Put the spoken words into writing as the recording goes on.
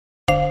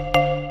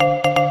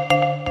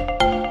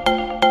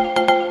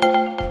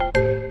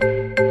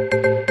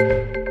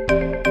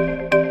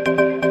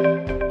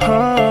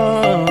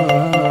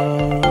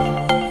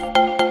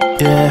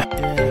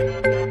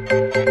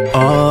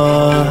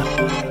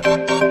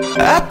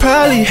I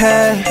probably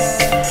had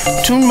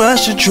too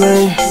much to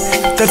drink.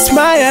 That's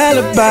my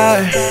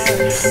alibi.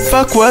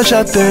 Fuck what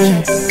y'all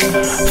think.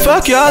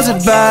 Fuck y'all's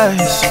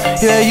advice.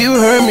 Yeah, you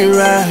heard me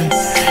right.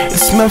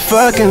 It's my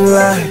fucking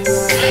life.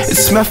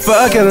 It's my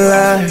fucking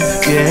life.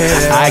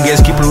 Yeah. I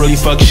guess people really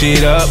fuck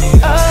shit up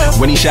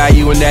when he shy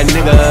you and that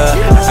nigga.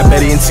 I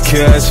bet he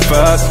insecure as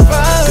fuck.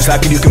 Cause how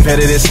can you compare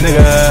to this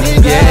nigga?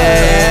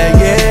 Yeah,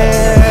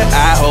 yeah.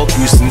 I hope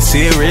you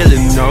sincerely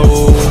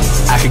know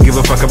I could give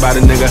a fuck about a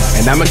nigga,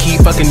 and I'ma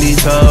keep fucking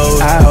these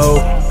hoes. I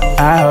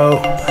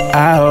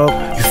hope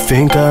you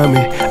think of me.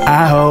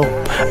 I hope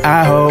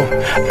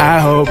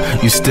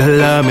you still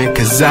love me.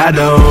 Cause I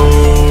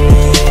don't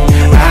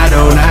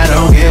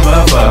give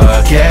a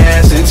fuck.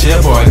 Yeah, since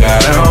your boy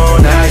got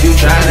on, now you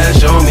tryna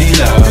show me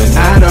love. And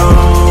I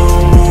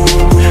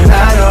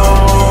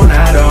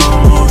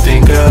don't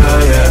think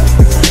of ya.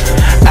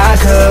 I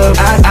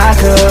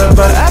could,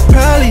 but I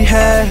probably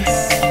had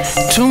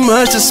too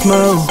much to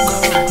smoke.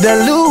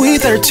 That Louis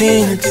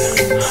 13th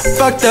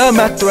fucked up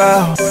my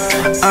throat.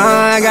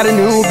 I got a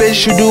new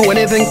bitch who do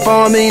anything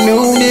for me.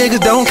 New niggas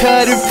don't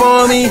cut it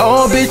for me.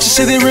 Old bitches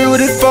say they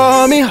ruined it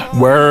for me.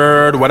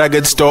 Word, what a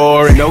good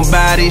story.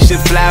 Nobody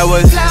should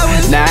flowers,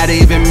 not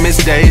even Miss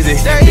Daisy.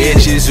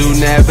 Bitches who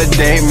never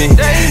date me,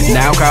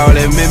 now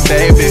calling me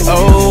baby.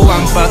 Oh,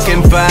 I'm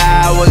fucking for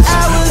hours,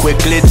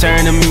 quickly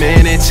turn to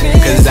minutes.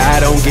 Cause I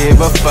don't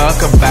give a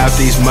fuck about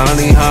these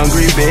money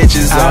hungry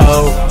bitches.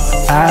 Oh,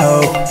 I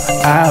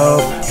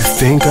hope you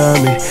think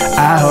of me.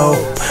 I hope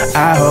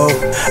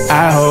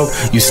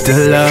you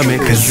still love me.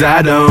 Cause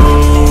I don't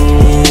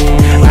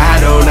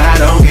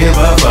give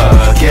a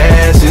fuck.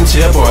 Yeah, since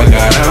your boy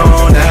got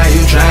on, now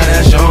you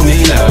tryna show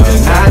me love.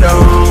 And I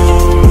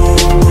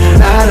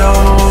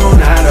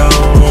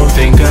don't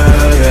think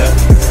of ya.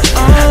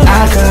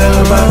 I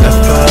could, but the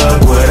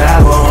fuck would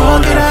I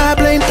want? Fuck it, I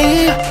blame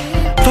E.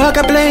 Fuck,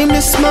 I blame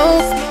this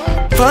smoke.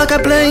 Fuck, I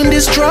blame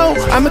this dro.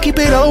 I'ma keep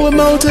it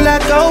O-M-O till I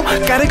go.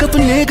 Got a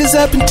couple niggas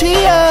up in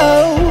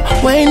T.O.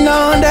 waiting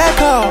on that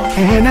call.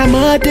 And I'm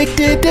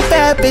addicted to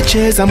bad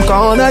bitches, I'm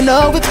gonna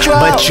know withdrawal.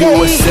 But you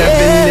were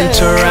 7 in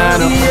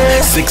Toronto,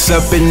 6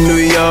 up in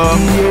New York,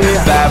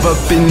 5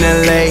 up in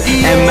LA,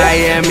 and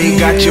Miami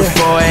got you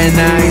 4. And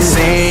I ain't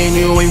saying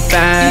you ain't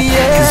fine,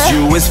 cause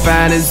you as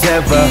fine as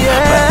ever.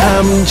 But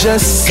I'm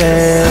just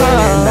saying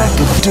I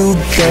could do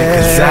better.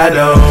 Cause I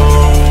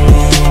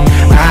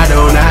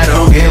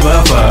don't give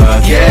a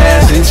fuck.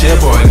 Yeah, since your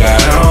boy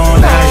got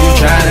on, now you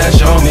tryna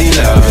show me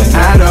love. And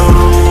I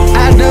don't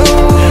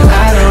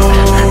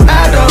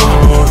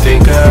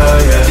think of ya.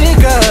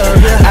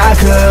 I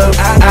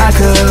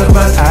could,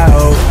 but I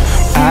hope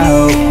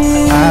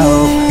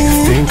you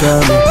think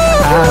of me. I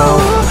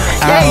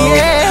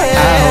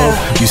hope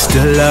you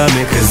still love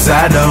me. Cause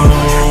I don't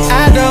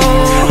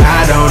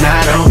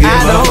give a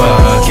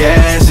fuck.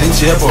 Yeah,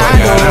 since your boy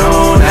got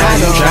on, now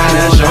you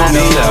tryna show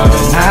me love.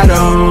 And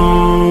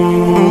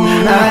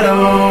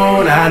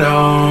I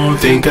don't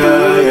think of ya.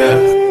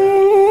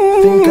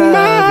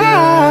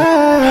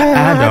 I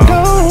don't.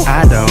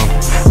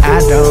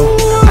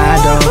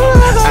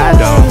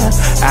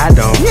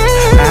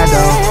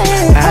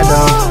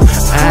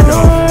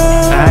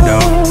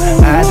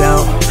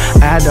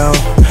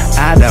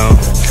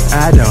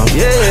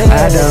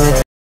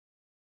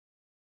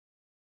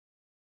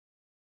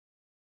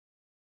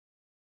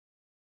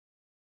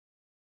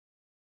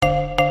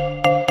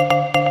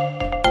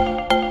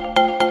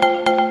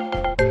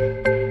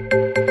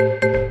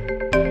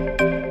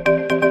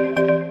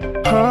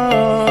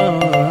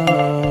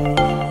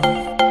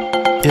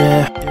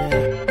 Yeah.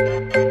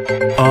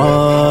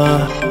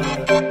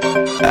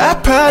 I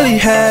probably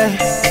had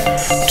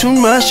too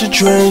much to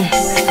drink.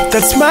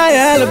 That's my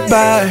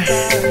alibi.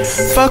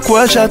 Fuck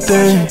what y'all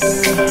think.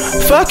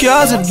 Fuck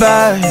y'all's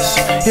advice.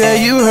 Yeah,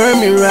 you heard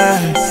me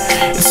right.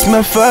 It's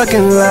my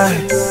fucking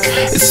life.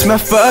 It's my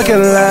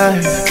fucking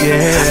life.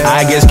 Yeah.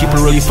 I guess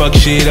people really fuck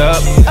shit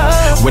up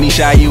when he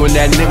shy you and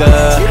that nigga.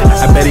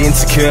 I bet he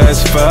insecure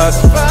as fuck.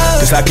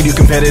 Cause how can you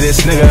compare to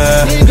this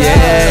nigga?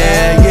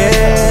 Yeah,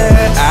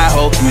 yeah. I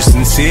hope you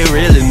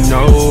sincerely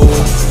know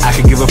I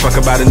could give a fuck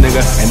about a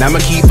nigga, and I'ma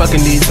keep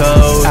fucking these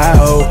hoes. I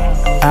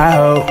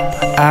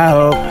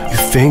hope you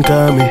think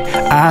of me.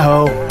 I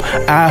hope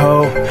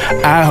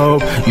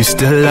you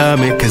still love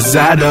me. Cause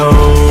I don't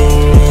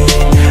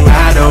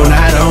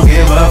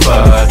give a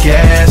fuck.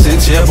 Yeah,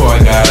 since your boy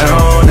got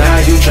on, now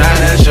you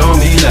tryna show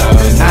me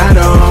love. And I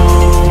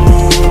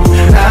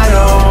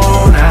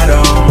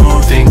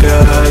don't think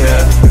of ya.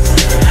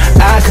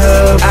 I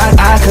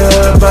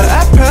could, but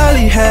I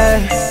probably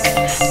had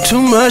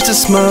too much to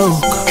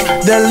smoke.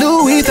 That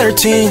Louis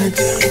 13th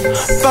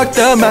fucked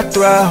up my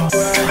throat.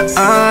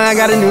 I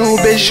got a new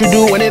bitch who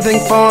do anything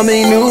for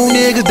me. New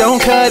niggas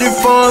don't cut it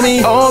for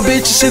me. All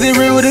bitches say they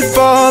ruined it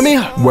for me.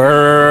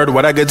 Word,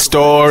 what a good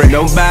story.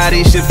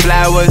 Nobody should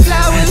flowers,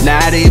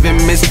 not even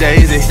Miss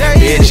Daisy.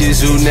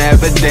 Bitches who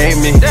never date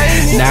me,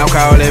 now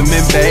calling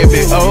me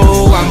baby.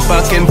 Oh, I'm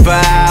fucking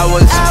for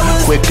hours,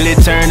 quickly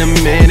turn to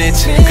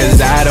minutes,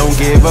 cause I don't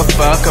give a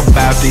fuck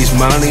about these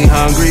money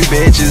hungry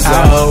bitches.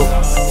 Oh,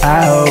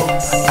 I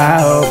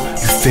hope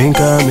you think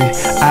of me.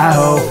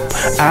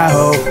 I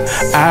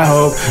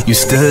hope you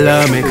still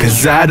love me,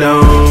 cause I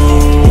don't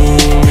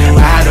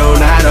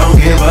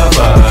give a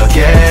fuck.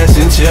 Yeah,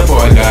 since your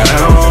boy got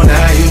on,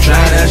 now you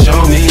tryna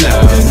show me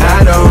love.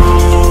 I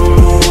don't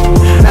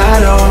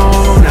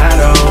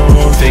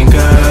think of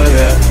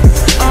you.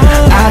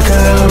 I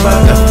could,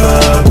 but the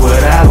fuck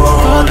would I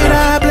want? Fuck it,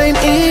 I blame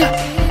E.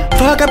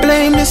 Fuck, I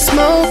blame this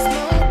smoke.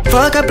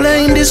 Fuck, I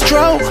blame this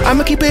dro.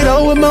 I'ma keep it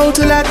O&O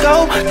till I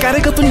go. Got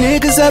a couple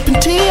niggas up in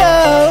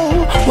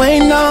T.O.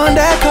 waiting on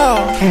that call.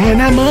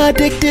 And I'm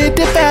addicted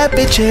to bad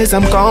bitches,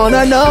 I'm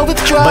gonna know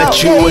withdraw.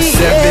 But you were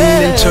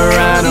 7 in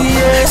Toronto,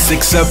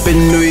 6 up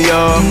in New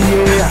York,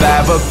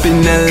 5 up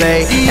in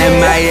LA, and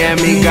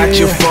Miami got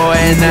you 4.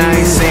 And I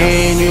ain't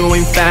saying you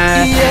ain't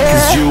fine,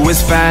 cause you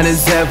as fine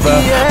as ever,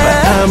 but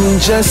I'm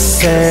just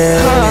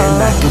saying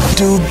I could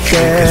do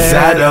better. Cause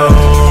I don't